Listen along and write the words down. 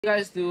You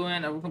guys doing?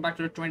 And welcome back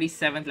to the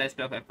 27th Let's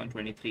Play of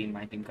F123 in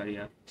my team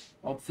career.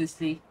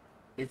 Obviously,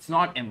 it's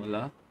not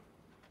Imola,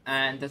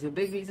 and there's a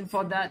big reason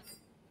for that.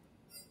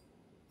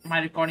 My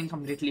recording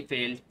completely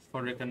failed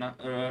for Imola.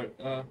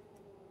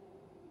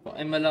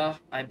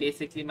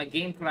 My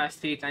game crashed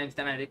 3 times,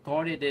 then I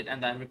recorded it,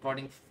 and that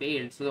recording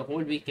failed, so the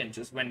whole weekend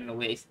just went in a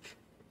waste.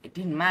 It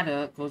didn't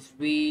matter because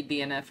we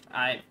DNF'd.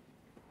 I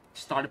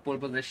started pole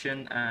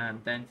position,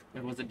 and then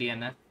it was a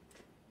DNF.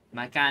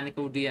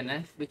 Mechanical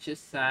DNF, which is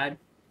sad,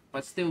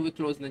 but still we're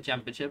closing the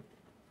championship.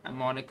 And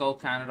Monaco,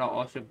 Canada,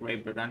 Austria,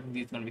 Great Britain.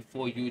 These are going to be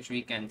 4 huge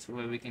weekends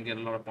where we can get a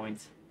lot of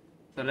points.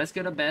 So let's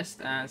get our best,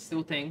 and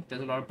still think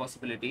there's a lot of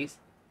possibilities.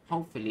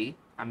 Hopefully,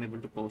 I'm able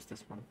to post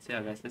this one. So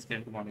yeah, guys, let's get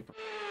into Monaco.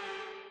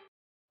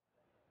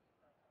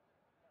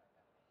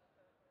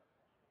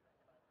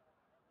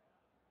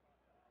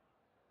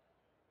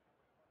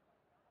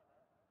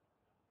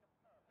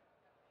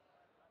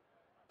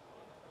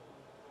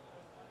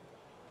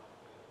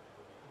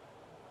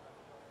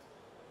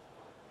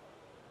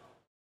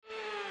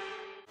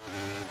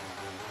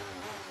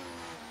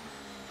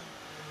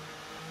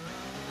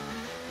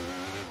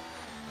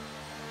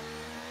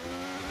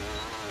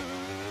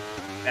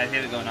 Guys,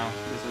 here we go now.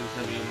 This is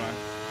the real run.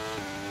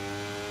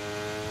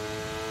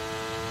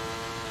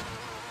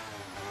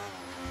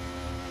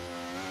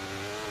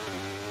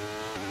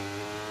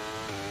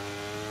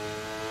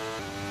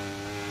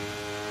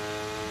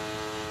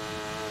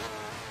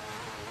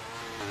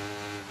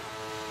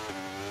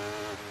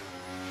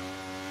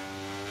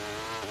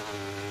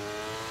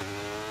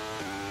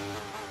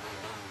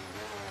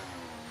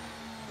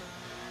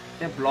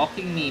 They're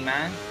blocking me,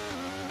 man.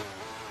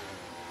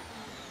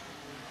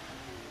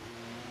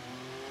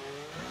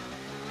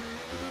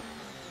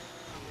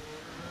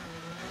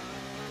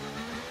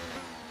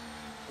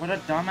 What a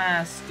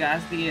dumbass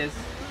Gasly is.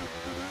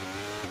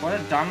 What a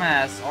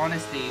dumbass,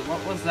 honestly.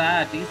 What was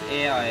that? These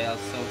AI are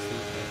so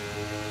stupid.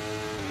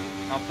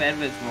 Now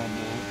Pervis won't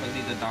move because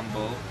he's a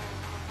dumbo.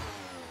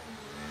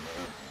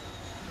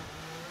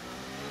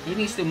 He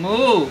needs to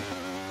move.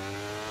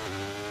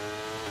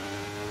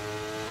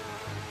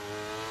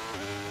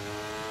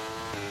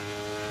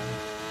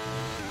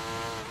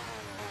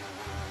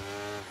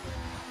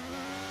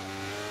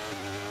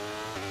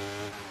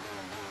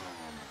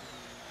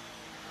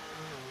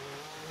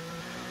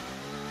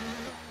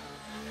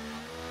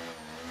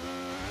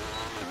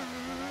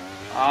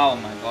 Oh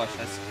my gosh,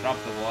 I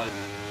scrubbed the wall.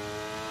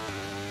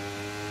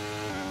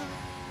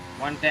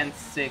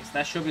 110.6.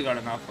 That should be good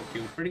enough for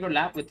Q. Pretty good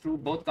lap. We're through.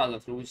 Both cars are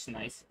through, which is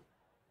nice.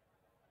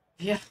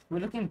 Yeah, we're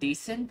looking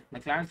decent.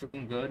 McLaren's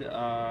looking good.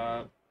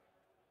 I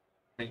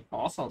think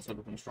Boss also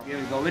looking strong. Here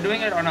we go. We're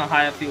doing it on a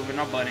higher fuel. We're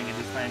not burning it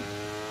this time.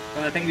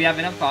 Because I think we have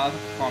enough car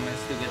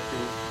performance to get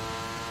through.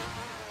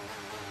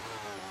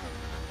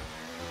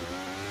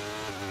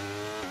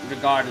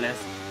 Regardless.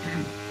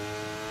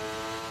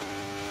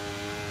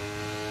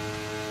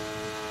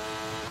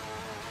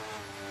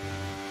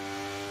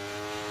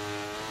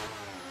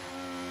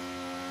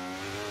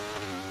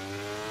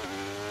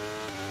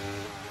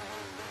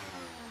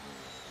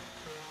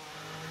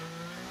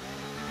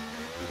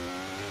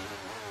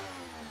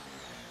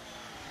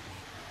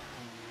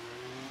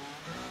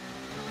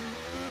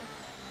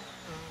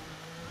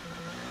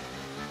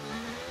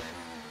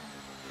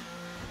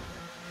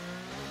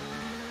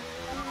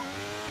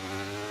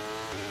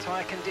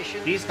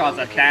 Conditions. These cars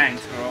are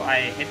tanks, bro.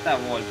 I hit that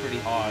wall pretty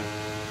hard.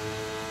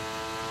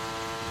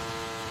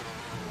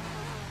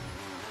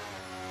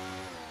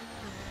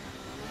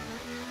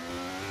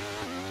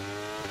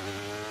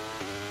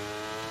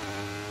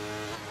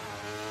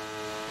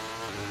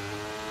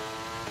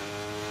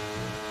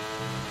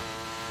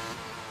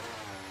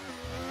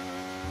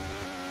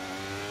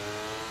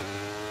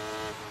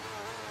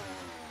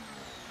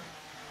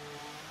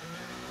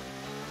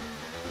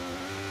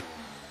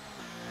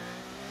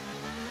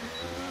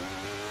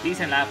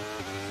 Decent lap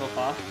so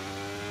far.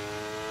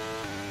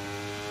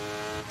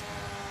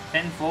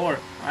 10-4.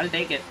 I'll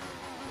take it.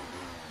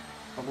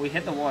 But we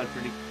hit the wall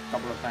pretty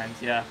couple of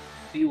times, yeah.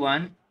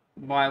 P1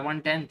 by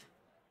 1/10.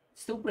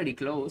 Still pretty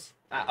close.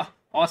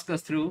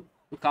 Oscar's through.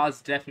 The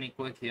car's definitely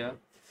quick here.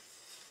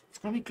 It's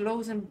gonna be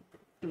close and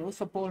close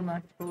for pole,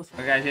 man. Close.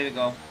 Okay, guys, here we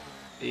go.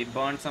 We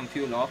burned some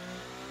fuel off.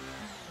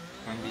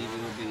 And we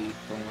will be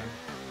going.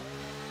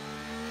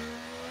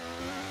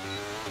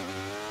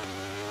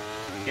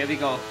 Here we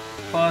go.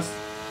 First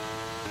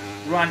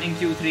run in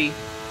Q3.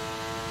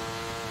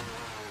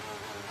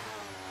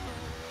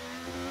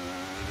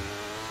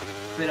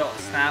 Bit of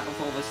snap of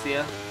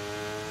oversteer.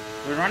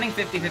 We're running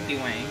 50-50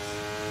 wings.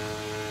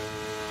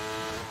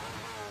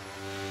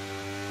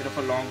 Bit of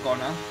a long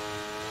corner.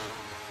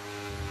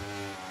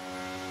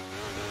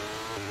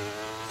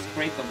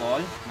 Scrape the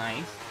ball.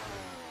 Nice.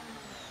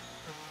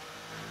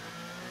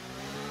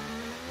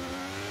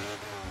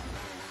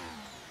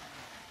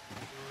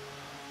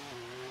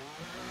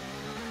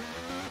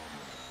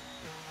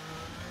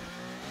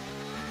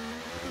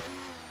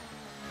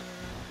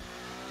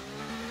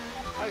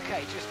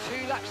 Okay, just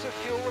 2 laps of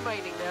fuel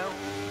remaining now.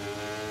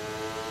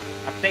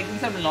 I've taken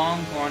some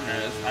long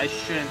corners. I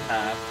shouldn't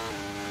have.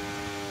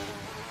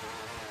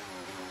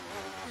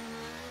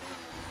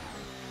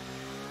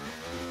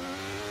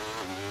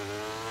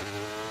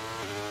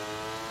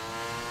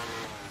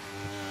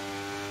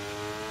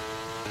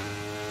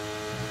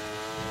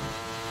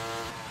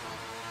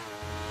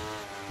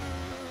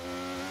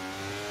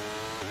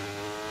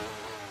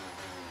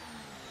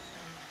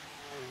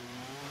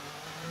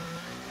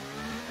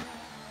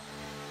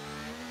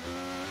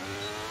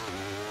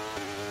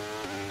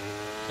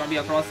 Gonna be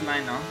across the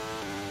line now.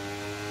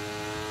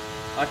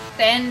 A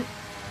 10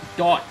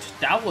 dot.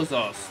 That was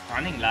a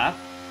stunning lap.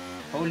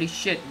 Holy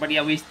shit. But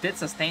yeah, we did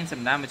sustain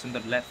some damage on the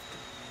left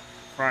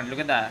front. Look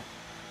at that.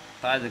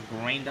 That is a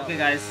grained up. Okay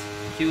guys,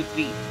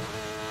 Q3.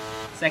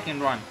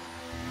 Second run.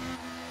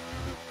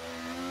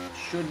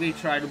 Should we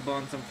try to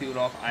burn some fuel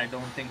off? I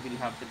don't think we'll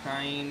have the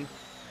time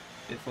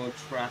before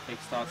traffic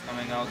starts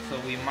coming out. So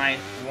we might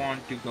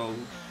want to go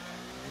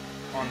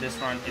on this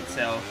run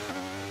itself.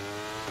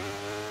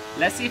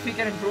 Let's see if we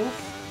can improve.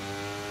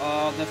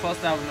 The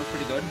first lap was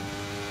pretty good.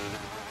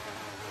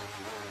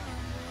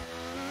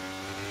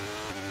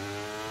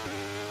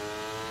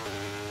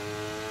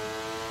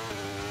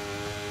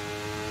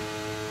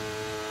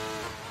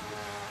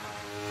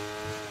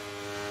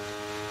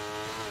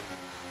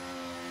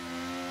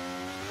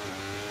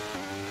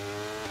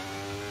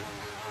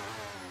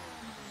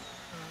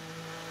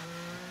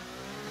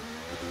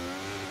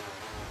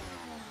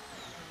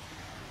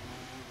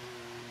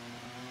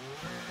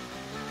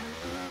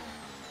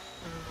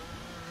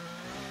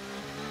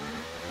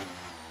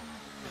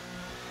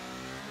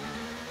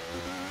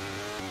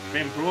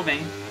 We're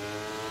improving.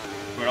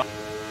 We're up.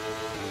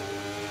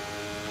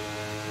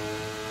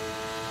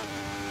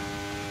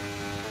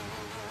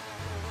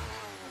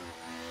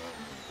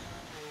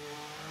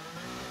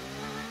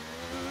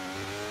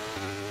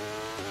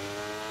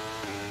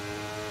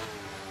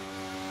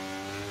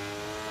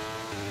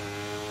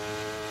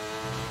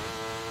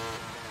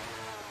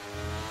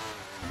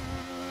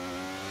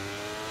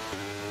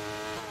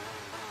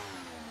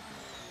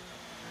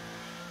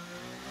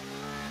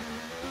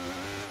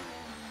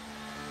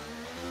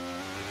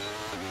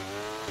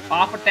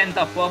 Half a tenth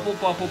up. Purple,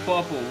 purple,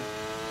 purple.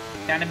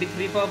 Can it be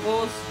 3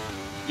 purples?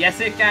 Yes,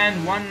 it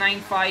can.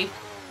 195.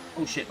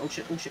 Oh shit, oh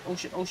shit, oh shit, oh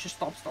shit, oh shit.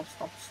 Stop, stop,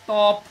 stop,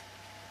 stop.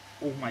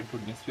 Oh my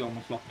goodness, we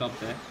almost locked up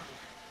there.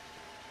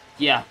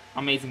 Yeah,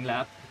 amazing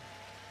lap.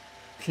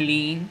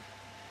 Clean.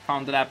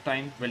 Found the lap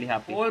time. Really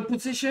happy. Pole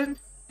position.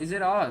 Is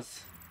it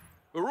ours?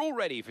 We're all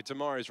ready for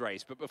tomorrow's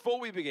race, but before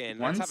we begin,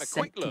 let's have a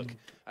quick look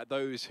at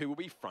those who will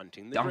be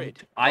fronting the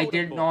grid. I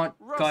did not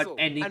cut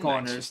any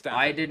corners.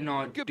 I did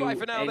not do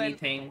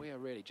anything. We are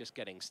really just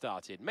getting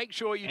started. Make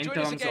sure you join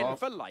us again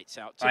for lights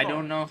out I tomorrow.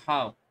 don't know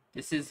how.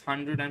 This is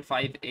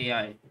 105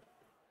 AI.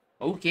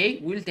 Okay,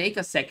 we'll take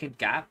a second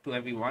gap to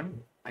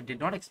everyone. I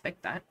did not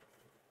expect that.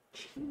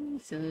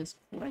 Jesus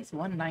Christ,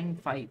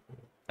 195.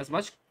 As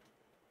much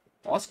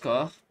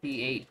Oscar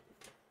P8.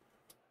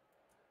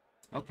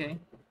 Okay.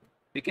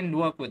 We can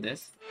work with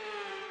this.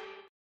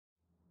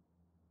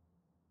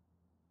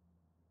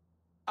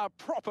 A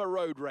proper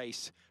road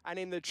race, and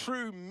in the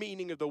true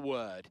meaning of the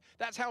word.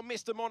 That's how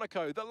Mr.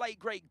 Monaco, the late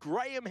great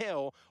Graham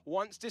Hill,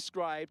 once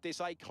described this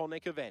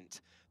iconic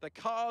event. The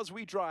cars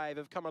we drive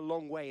have come a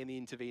long way in the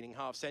intervening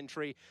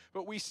half-century,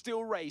 but we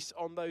still race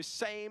on those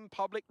same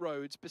public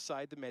roads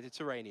beside the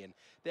Mediterranean.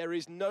 There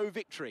is no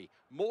victory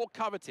more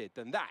coveted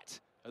than that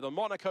of the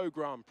Monaco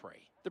Grand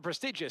Prix. The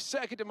prestigious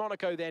Circuit de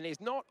Monaco, then, is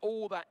not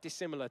all that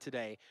dissimilar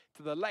today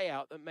to the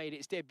layout that made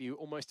its debut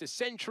almost a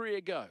century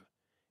ago.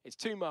 It's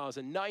 2 miles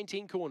and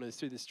 19 corners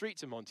through the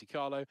streets of Monte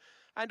Carlo,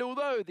 and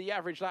although the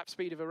average lap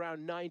speed of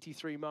around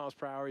 93 miles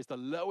per hour is the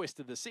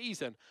lowest of the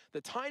season, the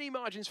tiny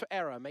margins for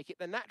error make it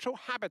the natural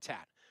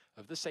habitat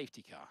of the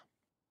safety car.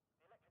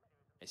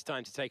 It's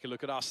time to take a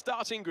look at our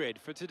starting grid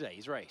for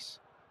today's race.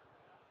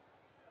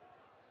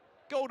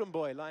 Golden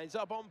Boy lines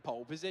up on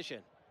pole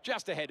position,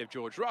 just ahead of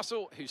George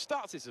Russell, who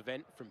starts this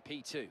event from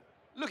P2.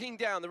 Looking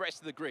down the rest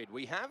of the grid,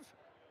 we have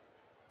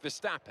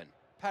Verstappen,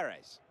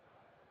 Perez,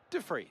 De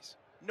Vries,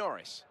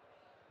 Norris,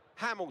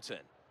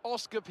 Hamilton,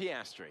 Oscar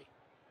Piastri,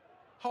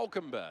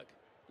 Hülkenberg,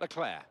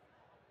 Leclerc,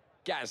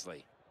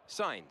 Gasly,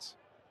 Sainz,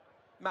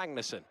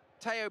 Magnussen,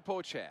 Teo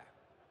Porcher,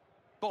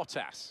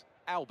 Bottas,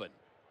 Albon,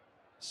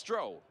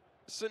 Stroll,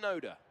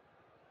 Tsunoda,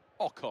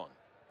 Ocon,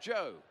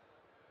 Zhou,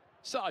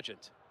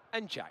 Sargent,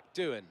 and Jack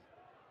Doohan.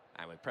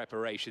 And with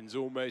preparations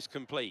almost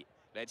complete,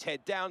 let's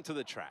head down to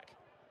the track.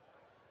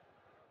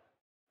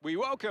 We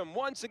welcome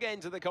once again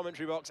to the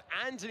commentary box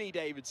Anthony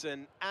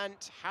Davidson. And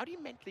how do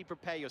you mentally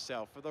prepare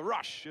yourself for the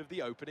rush of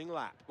the opening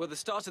lap? Well, the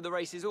start of the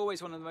race is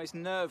always one of the most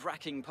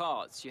nerve-wracking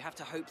parts. You have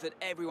to hope that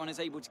everyone is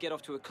able to get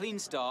off to a clean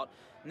start,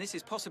 and this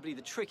is possibly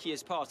the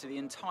trickiest part of the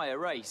entire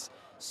race.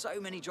 So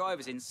many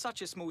drivers in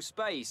such a small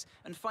space,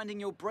 and finding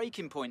your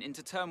braking point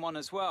into turn 1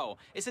 as well.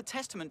 It's a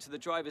testament to the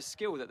driver's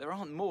skill that there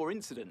aren't more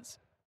incidents.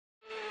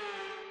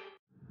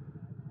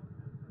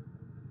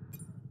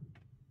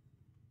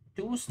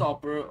 Two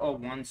stopper or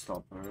one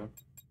stopper?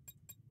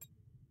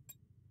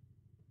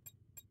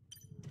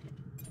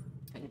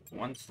 think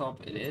one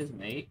stop it is,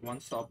 mate. One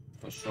stop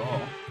for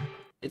sure.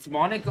 It's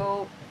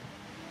Monaco,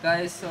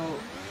 guys, so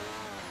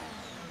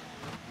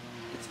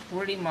it's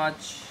pretty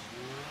much...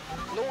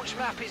 Launch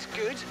map is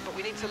good, but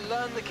we need to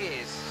learn the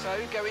gears. So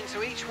go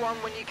into each one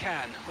when you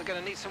can. We're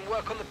going to need some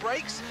work on the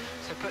brakes,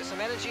 so put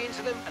some energy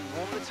into them and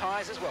warm the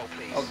tyres as well,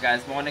 please. Okay,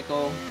 guys,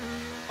 Monaco.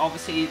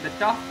 Obviously, the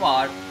tough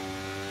part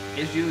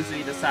is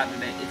usually the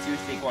Saturday. It's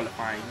usually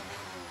qualifying.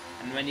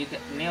 And when you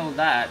nail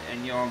that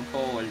and you're on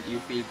pole, you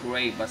feel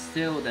great. But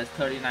still, there's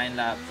 39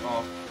 laps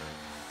of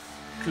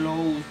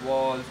closed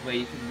walls where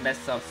you can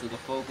mess up, so the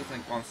focus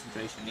and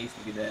concentration needs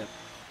to be there.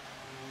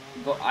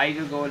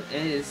 Ideal goal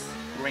is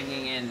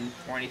bringing in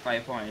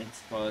 25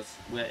 points because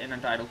we're in a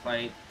title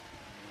fight.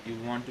 You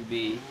want to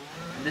be,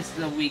 and this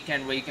is a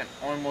weekend where you can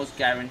almost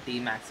guarantee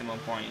maximum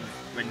points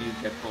when you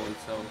get pole.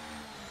 So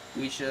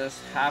we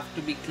just have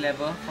to be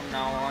clever from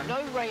now on.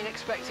 No rain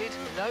expected.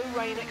 No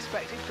rain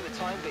expected for the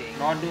time being.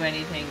 Not do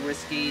anything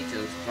risky.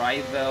 Just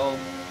drive well.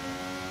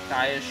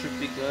 Tires should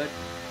be good.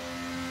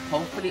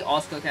 Hopefully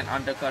Oscar can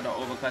undercut or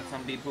overcut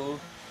some people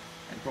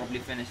and probably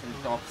finish in the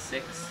top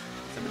 6.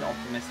 It's a bit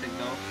optimistic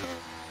though.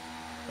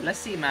 But let's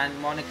see, man.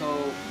 Monaco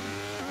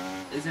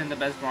isn't the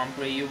best Grand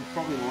Prix. You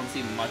probably won't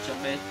see much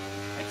of it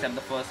except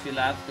the first few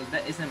laps because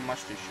there isn't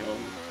much to show.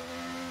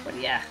 But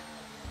yeah,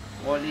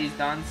 quali is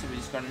done, so we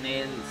just gotta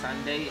nail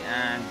Sunday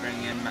and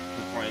bring in 2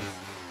 points.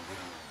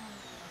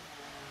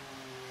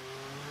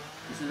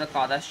 This is a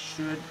car that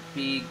should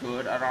be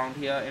good around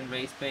here in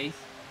race pace,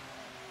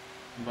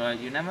 but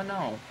you never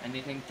know.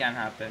 Anything can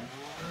happen.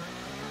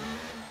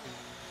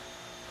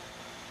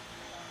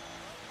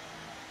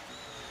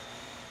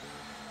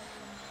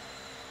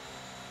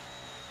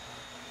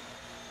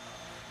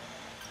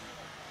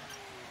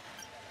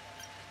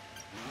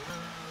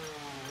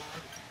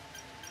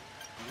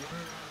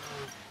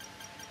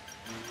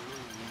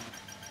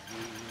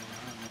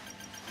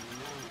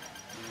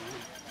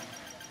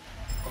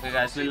 Okay,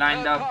 guys, we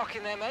lined up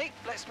Parking there, mate.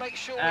 Let's make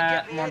sure we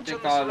get the edge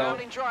on the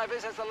surrounding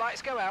drivers as the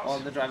lights go out. All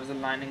the drivers are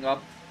lining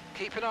up.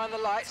 Keep an eye on the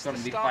lights. It's going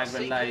to The be start 5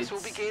 red sequence lights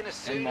will begin as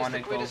soon in as the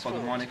grid Monaco is for the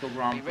formed. Monaco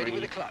Grand Be ready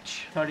Prix. with a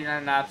clutch.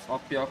 39 laps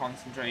of pure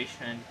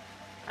concentration,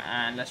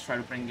 and let's try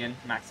to bring in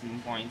maximum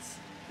points.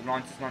 The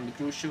launch is going to be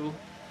crucial,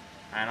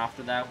 and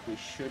after that we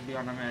should be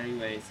on a merry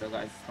way. So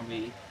guys, it's going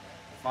to be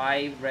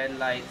 5 red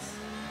lights.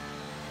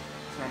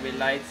 It's going to be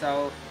lights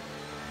out.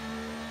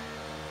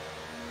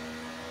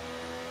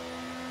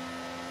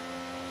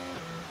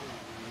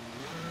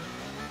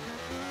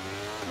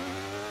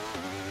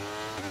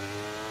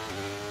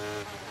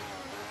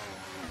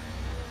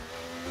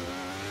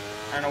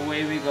 And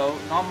away we go.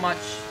 Not much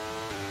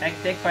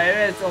hectic.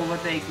 Perez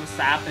overtakes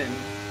Verstappen,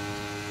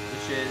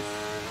 which is...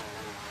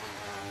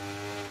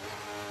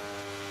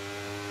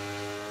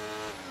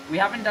 We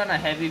haven't done a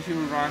heavy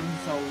fuel run,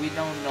 so we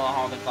don't know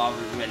how the car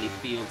will really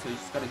feel. So we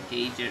just gotta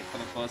gauge it for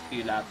the first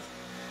few laps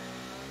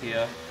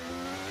here.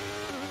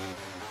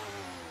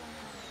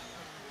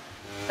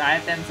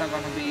 Tire temps are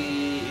gonna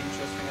be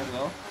interesting as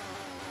well.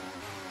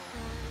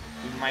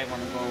 We might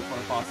want to go for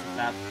a fastest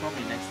lap,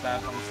 probably next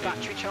lap.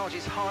 Battery charge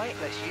is high.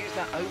 Let's use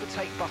that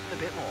overtake button a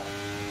bit more.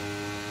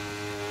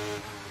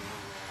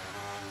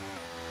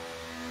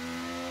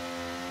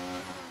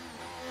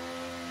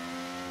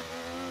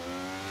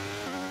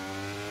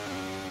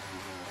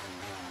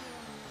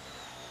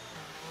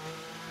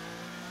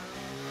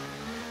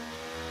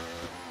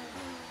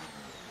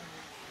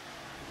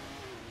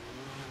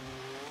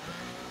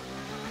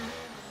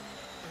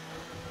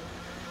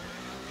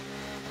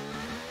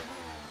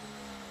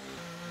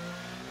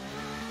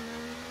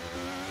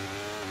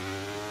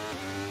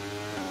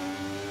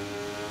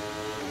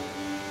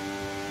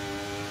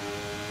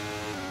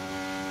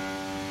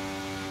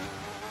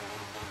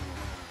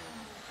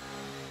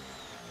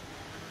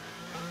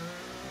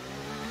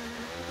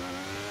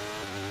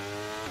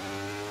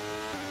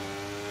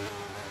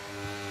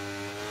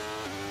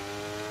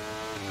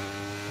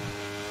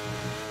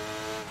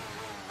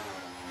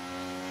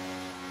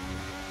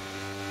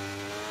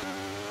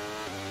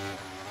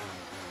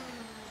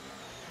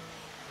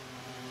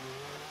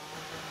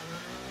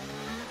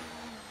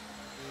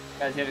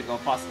 Guys, here we go,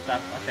 fastest lap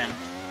attempt.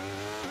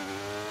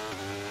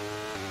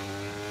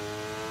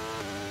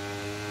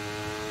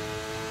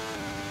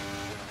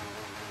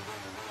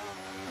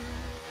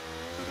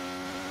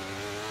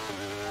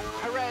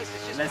 Perez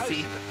has just Let's posted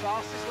see. the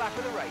fastest lap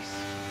of the race.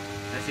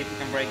 Let's see if we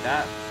can break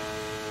that.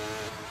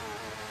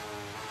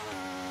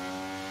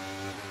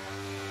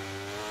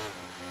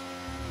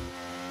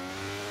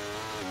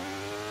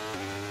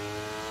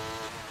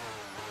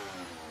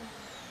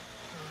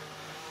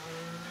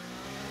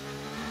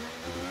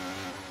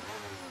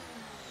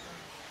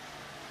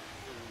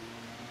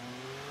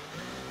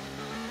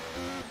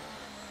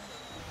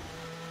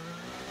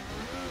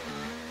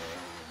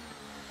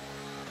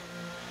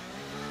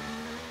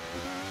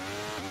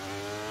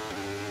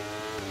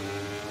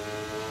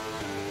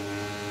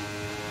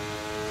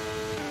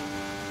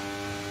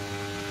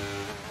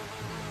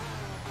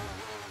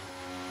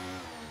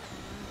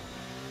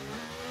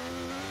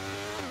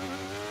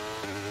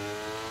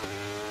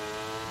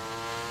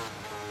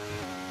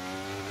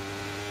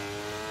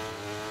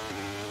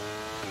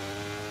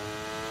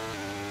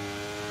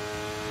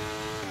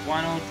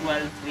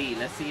 1012.3.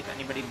 Let's see if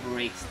anybody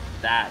breaks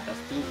that. That's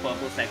 2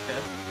 purple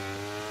sectors,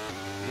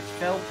 which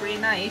felt pretty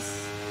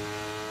nice.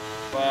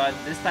 But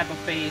this type of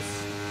pace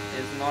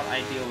is not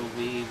ideal.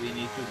 We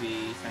need to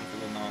be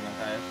sensible now on the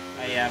tires.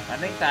 Yeah, I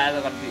think tires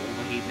are going to be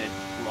overheated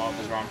throughout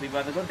the Grand Prix,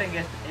 but the good thing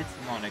is it's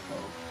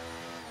Monaco.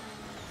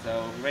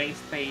 So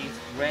race pace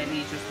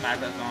really just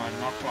matters on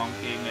not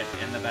clunking it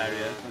in the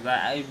barriers. Because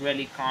I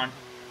really can't.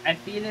 I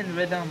feel in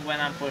rhythm when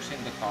I'm pushing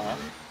the car.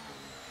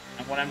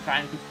 And when I'm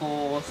trying to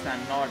coast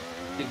and not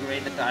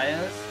degrade the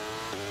tires,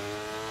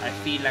 I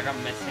feel like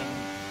I'm missing,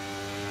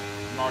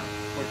 not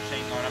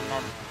pushing, or I'm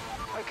not.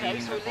 Okay,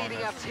 so we're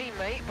leading our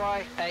teammate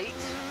by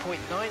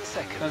 8.9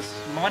 seconds. Because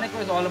Monaco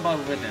is all about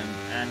rhythm,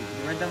 and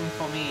rhythm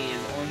for me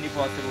is only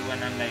possible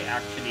when I'm like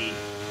actually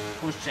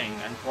pushing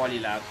and quali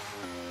laps.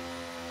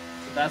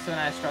 So that's when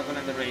I struggle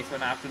in the race,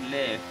 when I have to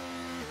live,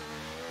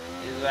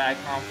 is where I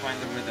can't find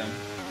the rhythm.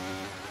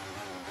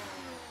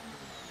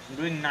 I'm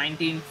doing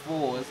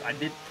 19.4s. I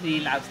did 3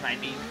 laps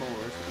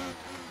 19.4s.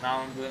 Now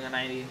I'm doing a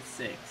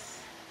 19.6,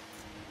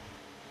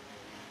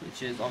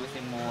 which is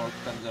obviously more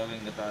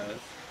conserving the tires.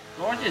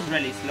 George is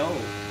really slow.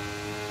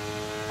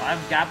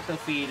 I've gapped the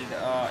field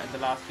in the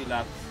last few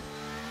laps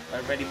by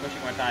already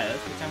pushing my tires,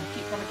 which I'm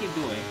gonna keep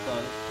doing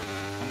because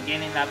I'm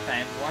gaining lap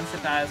time. Once the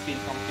tires feel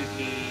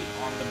completely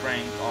on the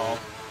brink of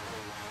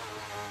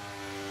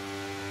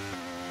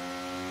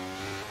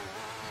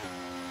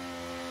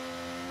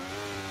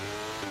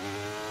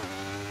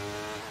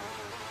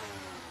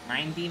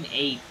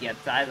 19.8, yeah,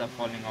 tires are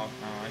falling off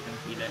now. I can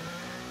feel it.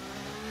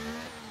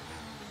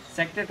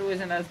 Sector 2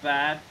 isn't as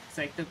bad.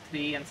 Sector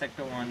 3 and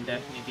Sector 1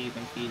 definitely you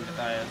can feel the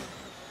tires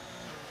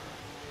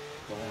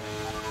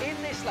going.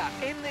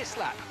 In this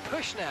lap,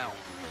 push now.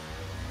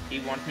 He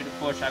wants me to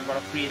push. I've got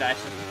a free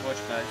license to push,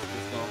 guys.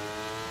 Let's go.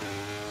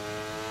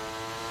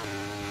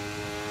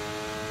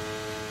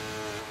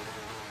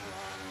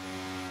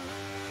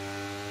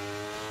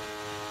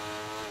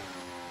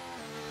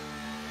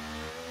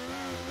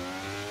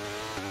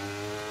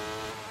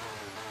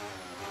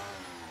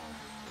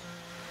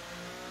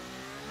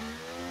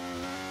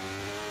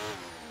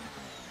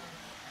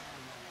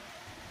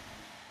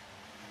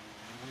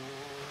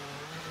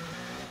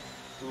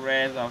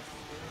 Rares of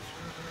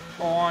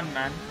on,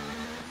 man.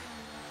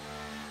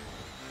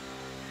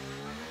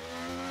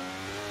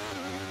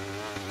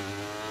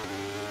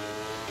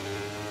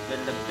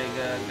 Build a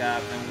bigger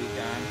gap than we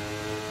can.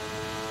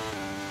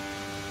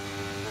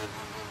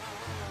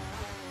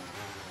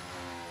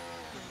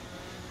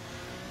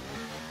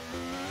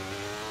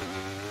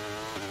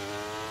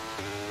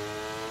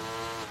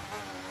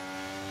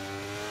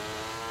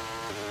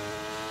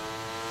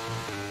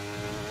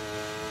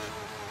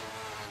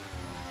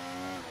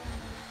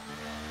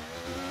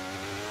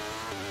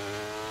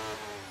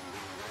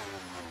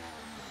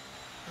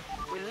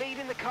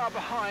 Car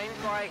behind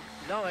by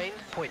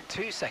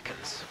 9.2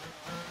 seconds.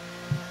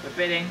 We're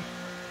pitting.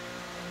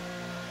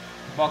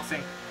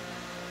 Boxing.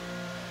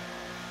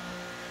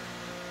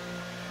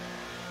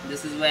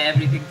 This is where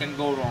everything can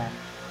go wrong,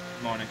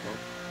 Monaco.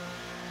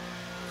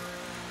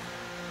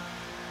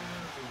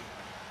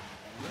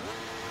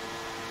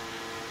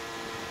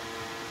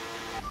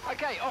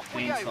 Okay, off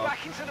we go,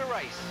 back into the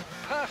race.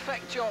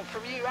 Perfect job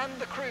from you and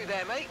the crew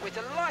there, mate. We're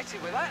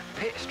delighted with that.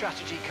 Pit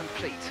strategy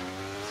complete.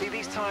 See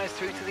these tyres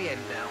through to the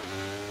end now.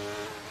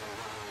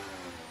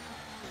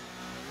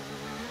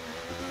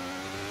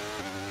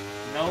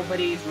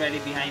 Nobody's really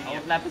behind me.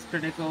 Lap is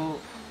critical.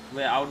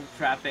 We're out of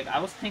traffic. I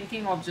was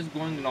thinking of just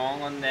going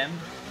long on them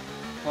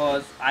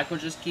because I could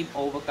just keep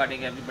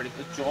overcutting everybody.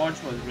 Because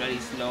George was really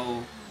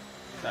slow.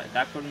 So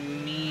that could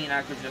mean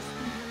I could just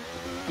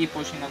keep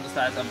pushing on the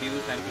sides,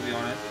 abuse them, to be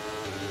honest.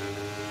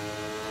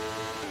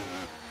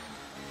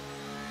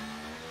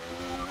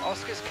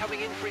 Oscar's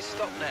coming in for his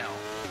stop now.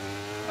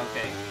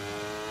 Okay.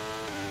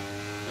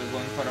 We're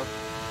going for a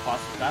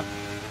fast lap.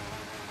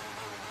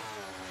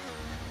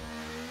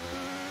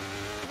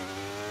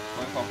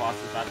 Going for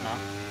fastest lap now.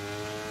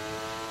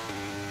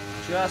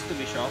 Just to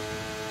be sure.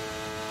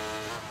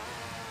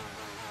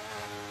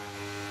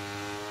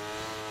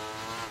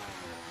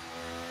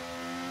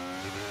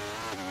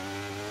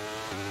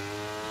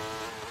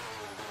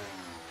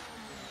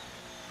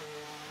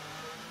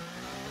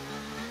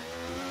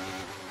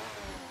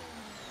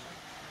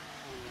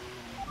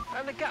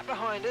 And the gap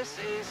behind us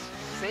is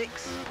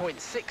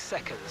 6.6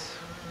 seconds.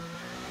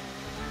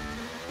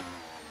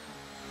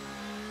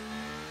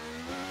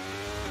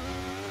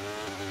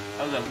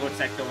 That was a good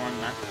sector 1,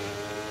 man.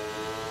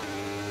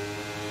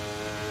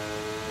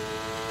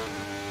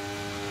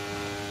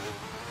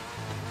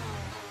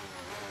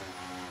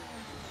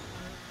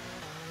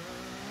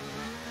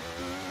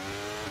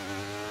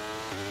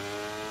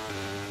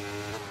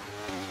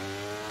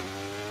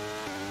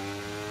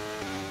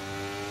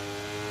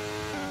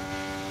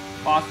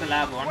 Past the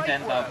lap,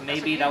 1/10 up.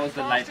 Maybe that was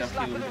the lighter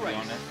fuel, to be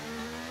honest.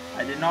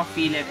 I did not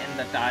feel it in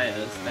the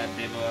tires that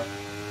they were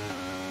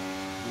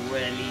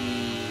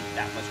really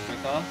that much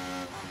quicker.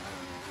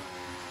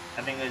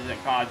 I think the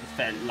car just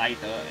felt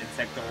lighter in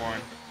sector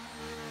 1.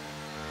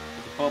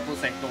 The purple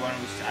sector 1,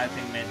 which I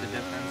think made the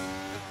difference.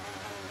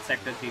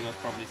 sector 3 was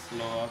probably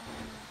slower.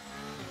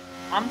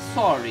 I'm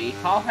sorry,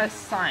 how has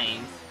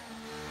Sainz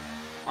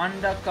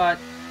undercut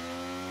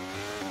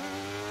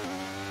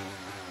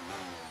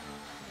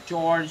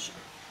George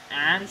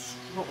and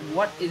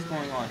what is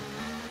going on?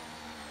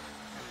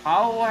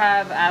 How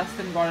have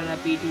Aston gotten a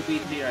P2,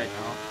 P3 right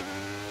now?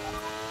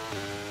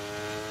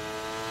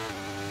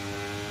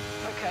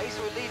 Okay,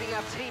 so we're leading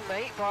our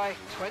teammate by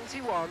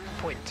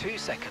 21.2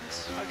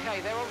 seconds.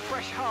 Okay, they're on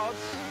fresh hards.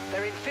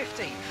 They're in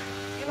 15th.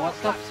 Your What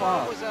last the lap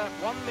time fuck? was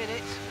 1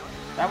 minute.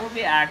 That would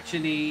be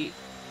actually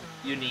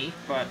unique,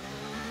 but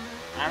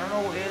I don't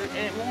know,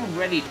 it won't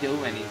really do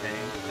anything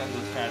in terms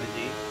of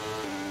strategy.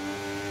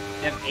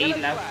 You have 8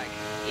 Yellow laps, flag.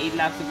 8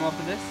 laps to go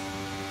for this.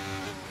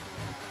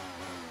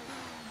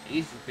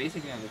 He's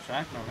basically on the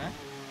track now, man.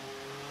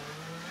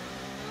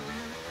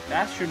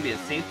 That should be a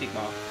safety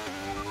car.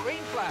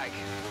 Green flag.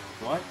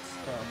 What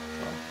the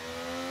fuck?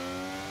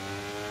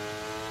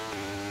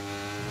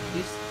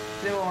 He's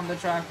still on the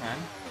track, man.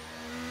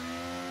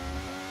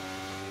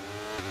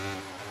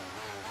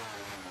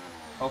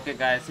 Okay,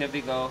 guys, here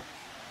we go.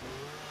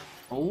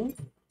 Oh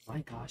my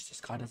gosh, this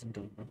car doesn't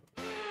do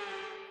it.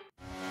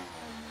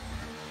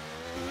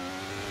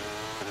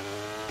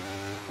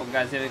 Okay,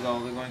 guys, here we go.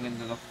 We're going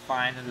into the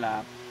final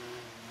lap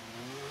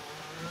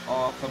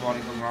of the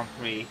Monaco Grand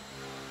Prix.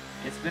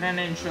 It's been an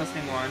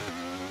interesting one.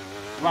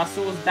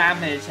 Russell's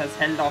damage has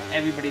held off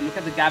everybody. Look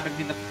at the gap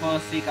between the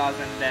first 3 cars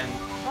and them.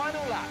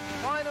 Final lap.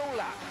 Final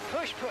lap.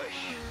 Push,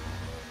 push.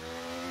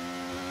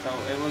 So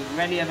it was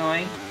really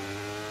annoying.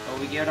 So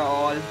we gave it our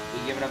all.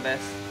 We gave it our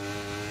best.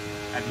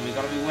 And we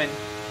gotta be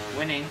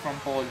winning from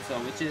pole. So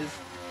which is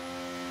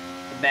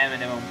the bare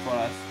minimum for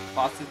us.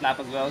 Fastest lap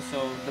as well.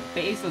 So the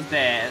pace was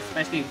there,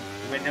 especially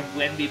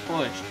when we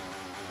pushed.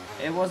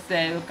 It was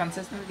there. It was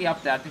consistently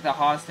up there. I think the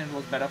hard stint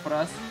was better for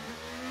us.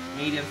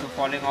 Mediums were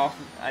falling off.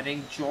 I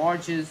think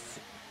George's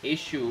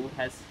issue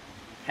has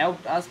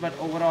helped us, but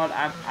overall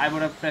I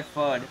would have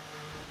preferred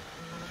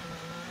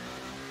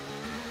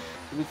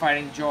to be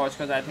fighting George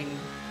because I think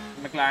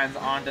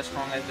McLarens aren't as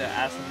strong as the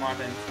Aston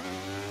Martins.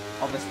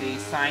 Obviously,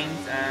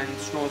 Sainz and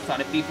Stroll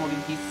started P14,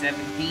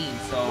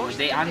 P17, so Watch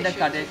they the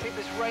undercut conditions. it, I think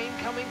there's rain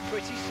coming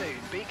pretty soon.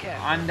 Be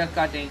careful.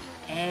 undercutting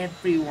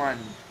everyone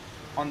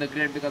on the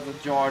grid because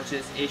of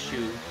George's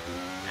issue.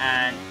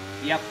 And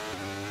yep,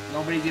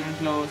 nobody's even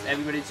close.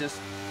 Everybody's just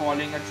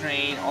following a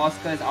train.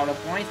 Oscar is out of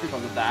points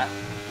because of that.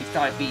 He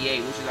started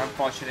P8, which is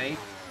unfortunate.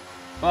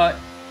 But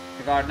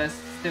regardless,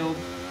 still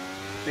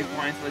big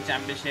points for the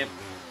championship.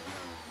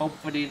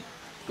 Hopefully,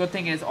 good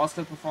thing is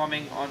Oscar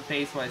performing on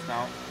pace-wise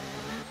now,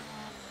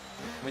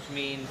 which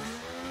means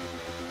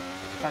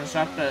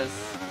constructors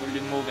will be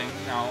moving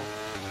now.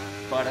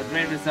 But a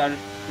great result,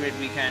 great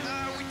weekend.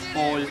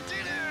 Pole,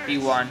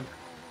 P1.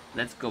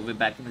 Let's go. We're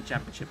back in the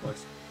championship,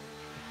 boys.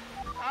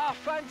 Ah,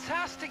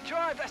 fantastic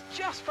drive. That's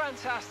just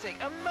fantastic.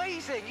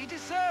 Amazing. You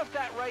deserve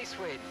that race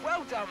win.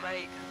 Well done,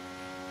 mate.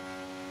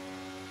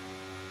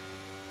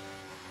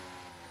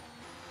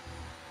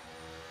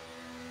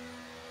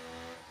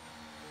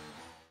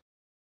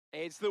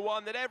 It's the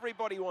one that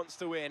everybody wants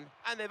to win,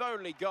 and they've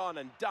only gone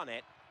and done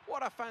it.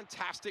 What a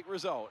fantastic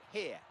result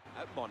here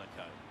at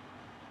Monaco.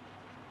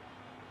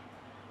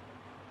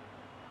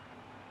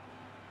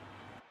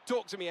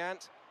 Talk to me,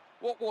 Ant.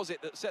 What was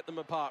it that set them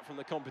apart from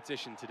the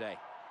competition today?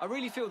 I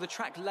really feel the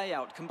track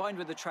layout combined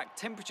with the track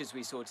temperatures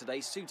we saw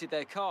today suited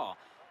their car.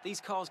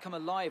 These cars come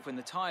alive when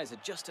the tyres are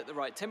just at the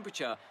right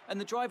temperature,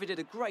 and the driver did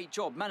a great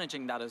job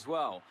managing that as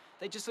well.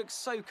 They just look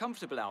so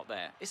comfortable out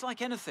there. It's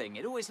like anything,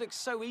 it always looks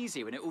so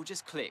easy when it all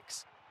just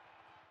clicks.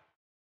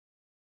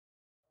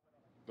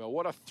 Well,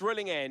 what a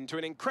thrilling end to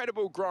an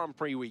incredible Grand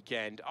Prix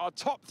weekend. Our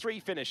top 3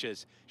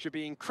 finishers should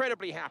be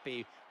incredibly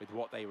happy with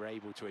what they were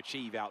able to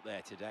achieve out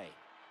there today.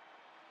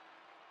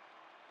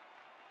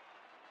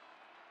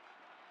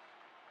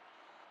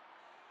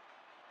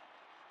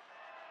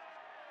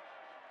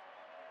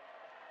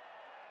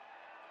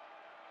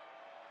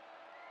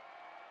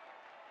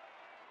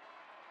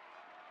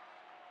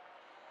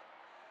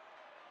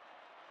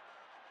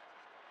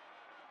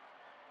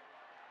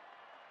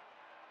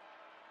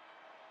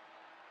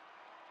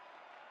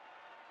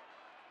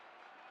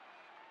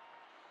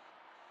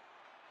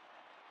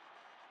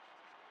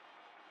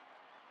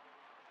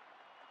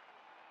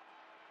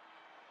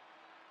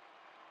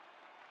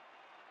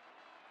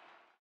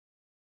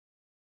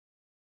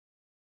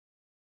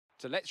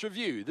 So let's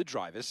review the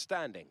drivers'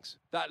 standings.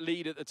 That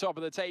lead at the top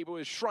of the table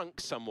has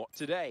shrunk somewhat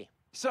today.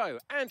 So,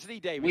 Anthony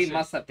Davidson,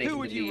 must have taken who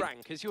would the you lead.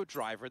 rank as your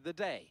driver of the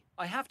day?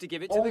 I have to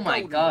give it to Oh the my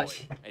Golden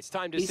gosh. Boy. It's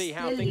time to He's see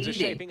how still things are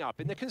leading. shaping up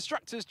in the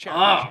Constructors'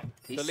 Ah, Championship.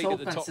 he's The lead so at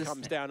the top comes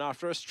consistent. down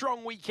after a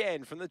strong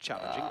weekend from the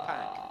challenging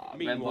pack. Red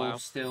Meanwhile, Bull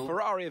still,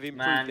 Ferrari have improved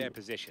man. their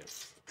position.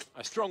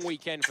 A strong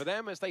weekend for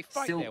them as they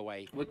fight Still, their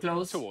way we're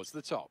close, towards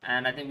the top.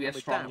 and I think we have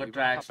With that, stronger we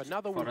wrap up tracks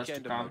another for us to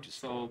weekend of come. motorsport.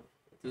 So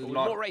there's a With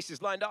lot more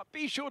races lined up,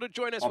 be sure to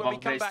join us of when we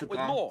come upgrades back to with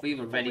come. more We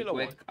were very Formula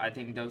quick. One. I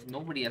think there was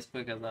nobody as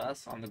quick as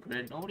us on the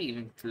grid. Nobody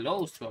even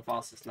close to a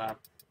fastest lap.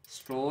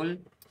 Stroll.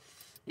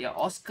 Yeah,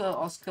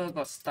 Oscar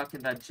got stuck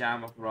in that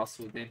jam of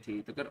Russell, didn't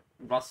he? Look at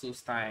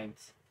Russell's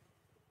times.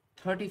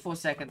 34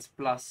 seconds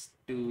plus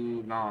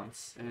to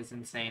Lance. It was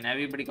insane.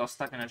 Everybody got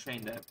stuck in a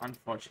train there.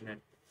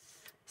 Unfortunate.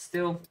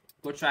 Still,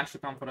 good tracks to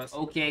come for us.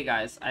 Okay,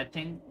 guys. I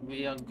think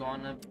we are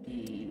gonna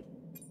be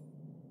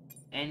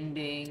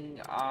ending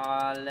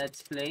our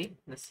Let's Play.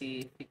 Let's see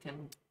if we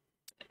can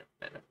get a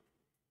better.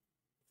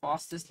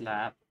 Fastest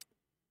lap.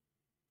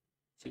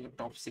 So you got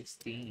top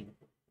 16.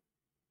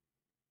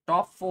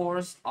 Top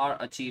 4s are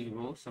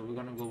achievable. So we're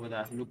gonna go with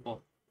that.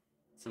 Lupo.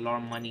 It's a lot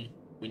of money.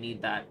 We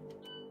need that.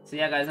 So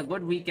yeah, guys, a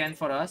good weekend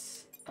for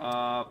us.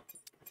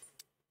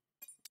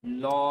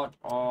 Lot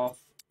of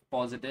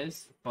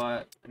positives,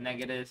 but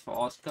negatives for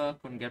Oscar.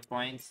 Couldn't get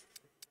points.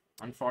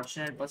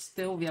 Unfortunate, but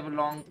still we have a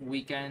long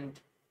weekend.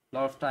 A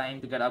lot of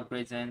time to get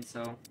upgrades in.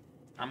 So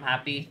I'm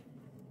happy.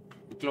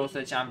 We're close to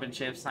the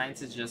championship.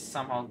 Science is just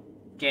somehow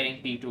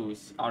getting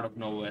P2s out of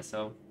nowhere.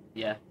 So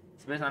yeah,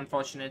 it's a bit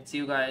unfortunate. See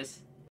you guys